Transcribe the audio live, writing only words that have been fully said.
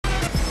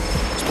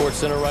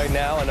SportsCenter right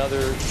now.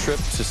 Another trip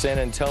to San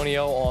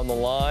Antonio on the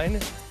line.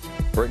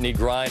 Brittany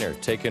Griner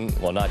taking,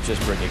 well, not just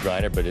Brittany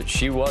Griner, but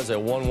she was a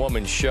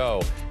one-woman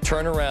show.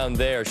 Turnaround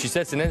there. She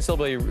sets an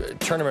NCAA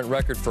tournament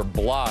record for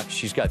blocks.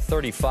 She's got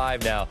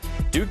 35 now.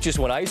 Duke just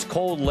went ice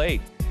cold late.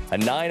 A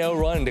 9-0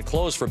 run to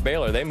close for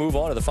Baylor. They move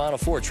on to the Final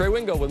Four. Trey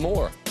Wingo with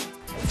more.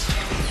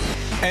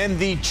 And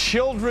the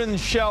children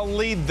shall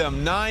lead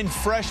them. 9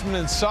 freshmen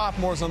and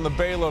sophomores on the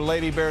Baylor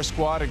Lady Bears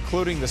squad,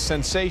 including the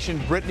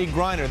sensation Brittany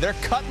Griner. They're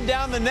cutting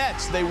down the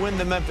nets. They win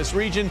the Memphis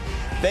region.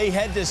 They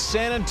head to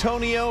San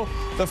Antonio,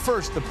 the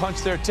first to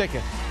punch their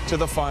ticket to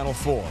the Final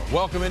Four.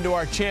 Welcome into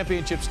our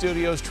championship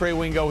studios. Trey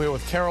Wingo here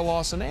with Carol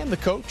Lawson and the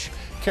coach,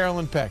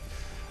 Carolyn Peck.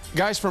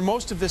 Guys, for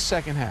most of this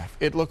second half,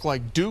 it looked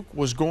like Duke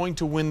was going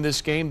to win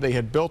this game. They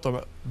had built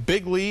a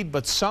big lead,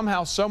 but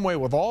somehow, someway,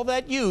 with all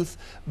that youth,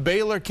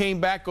 Baylor came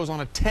back, goes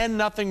on a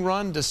 10-0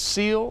 run to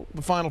seal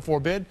the Final Four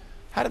bid.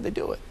 How did they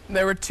do it?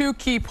 There were 2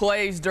 key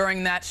plays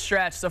during that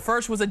stretch. The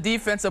first was a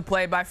defensive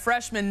play by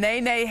freshman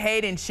Nene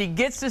Hayden. She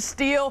gets a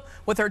steal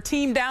with her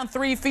team down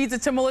 3, feeds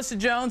it to Melissa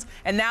Jones,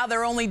 and now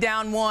they're only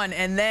down 1.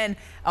 And then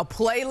a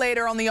play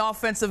later on the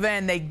offensive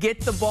end, they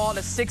get the ball to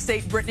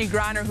 6'8" Brittany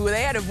Griner, who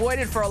they had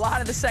avoided for a lot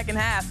of the second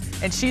half,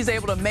 and she's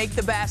able to make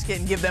the basket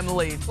and give them the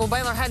lead. Well,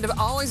 Baylor had to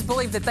always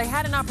believe that they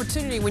had an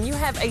opportunity. When you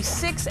have a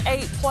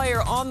 6'8"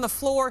 player on the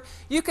floor,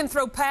 you can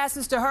throw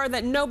passes to her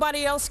that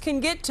nobody else can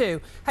get to.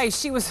 Hey,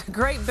 she was a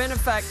great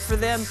benefactor for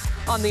them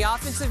on the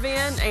offensive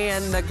end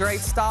and a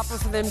great stopper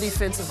for them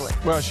defensively.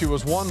 Well, she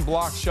was 1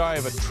 block shy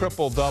of a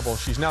triple-double.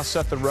 She's now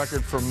set the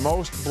record for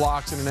most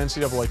blocks in an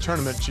NCAA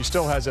tournament. She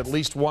still has at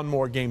least 1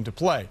 more game to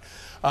play.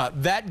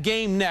 That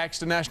game next,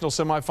 the national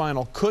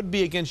semifinal, could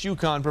be against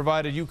Uconn,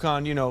 provided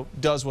Uconn, you know,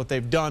 does what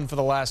they've done for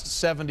the last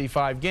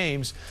 75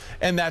 games,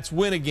 and that's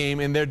win a game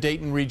in their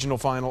Dayton regional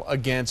final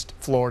against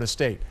Florida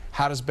State.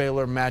 How does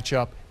Baylor match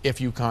up if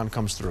Uconn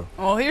comes through?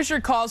 Well, here's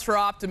your cause for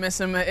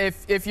optimism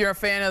if you're a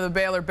fan of the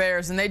Baylor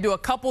Bears, and they do a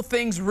couple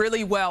things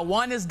really well.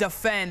 One is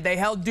defend. They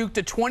held Duke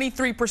to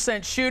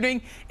 23%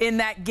 shooting in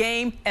that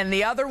game, and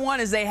the other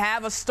one is they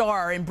have a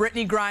star in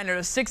Brittany Griner,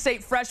 a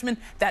 6'8" freshman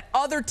that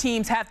other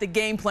teams have to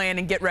game plan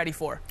and get ready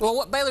for. Well,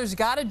 what Baylor's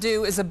got to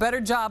do is a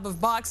better job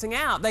of boxing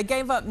out. They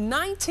gave up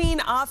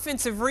 19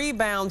 offensive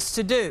rebounds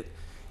to Duke.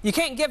 You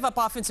can't give up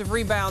offensive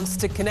rebounds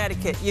to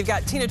Connecticut. You've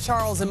got Tina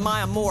Charles and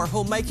Maya Moore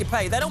who'll make you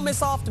pay. They don't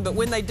miss often, but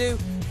when they do,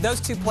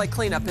 those 2 play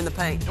cleanup in the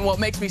paint. And what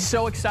makes me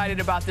so excited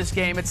about this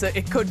game,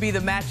 it could be the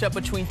matchup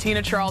between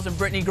Tina Charles and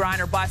Brittany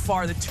Griner, by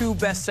far the 2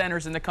 best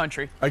centers in the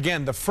country.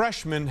 Again, the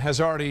freshman has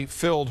already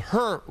filled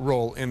her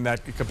role in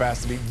that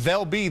capacity.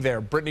 They'll be there.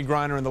 Brittany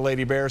Griner and the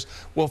Lady Bears.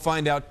 We'll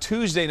find out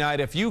Tuesday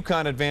night if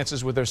Uconn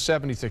advances with their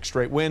 76th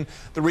straight win.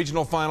 The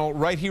regional final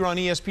right here on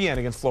ESPN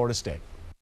against Florida State.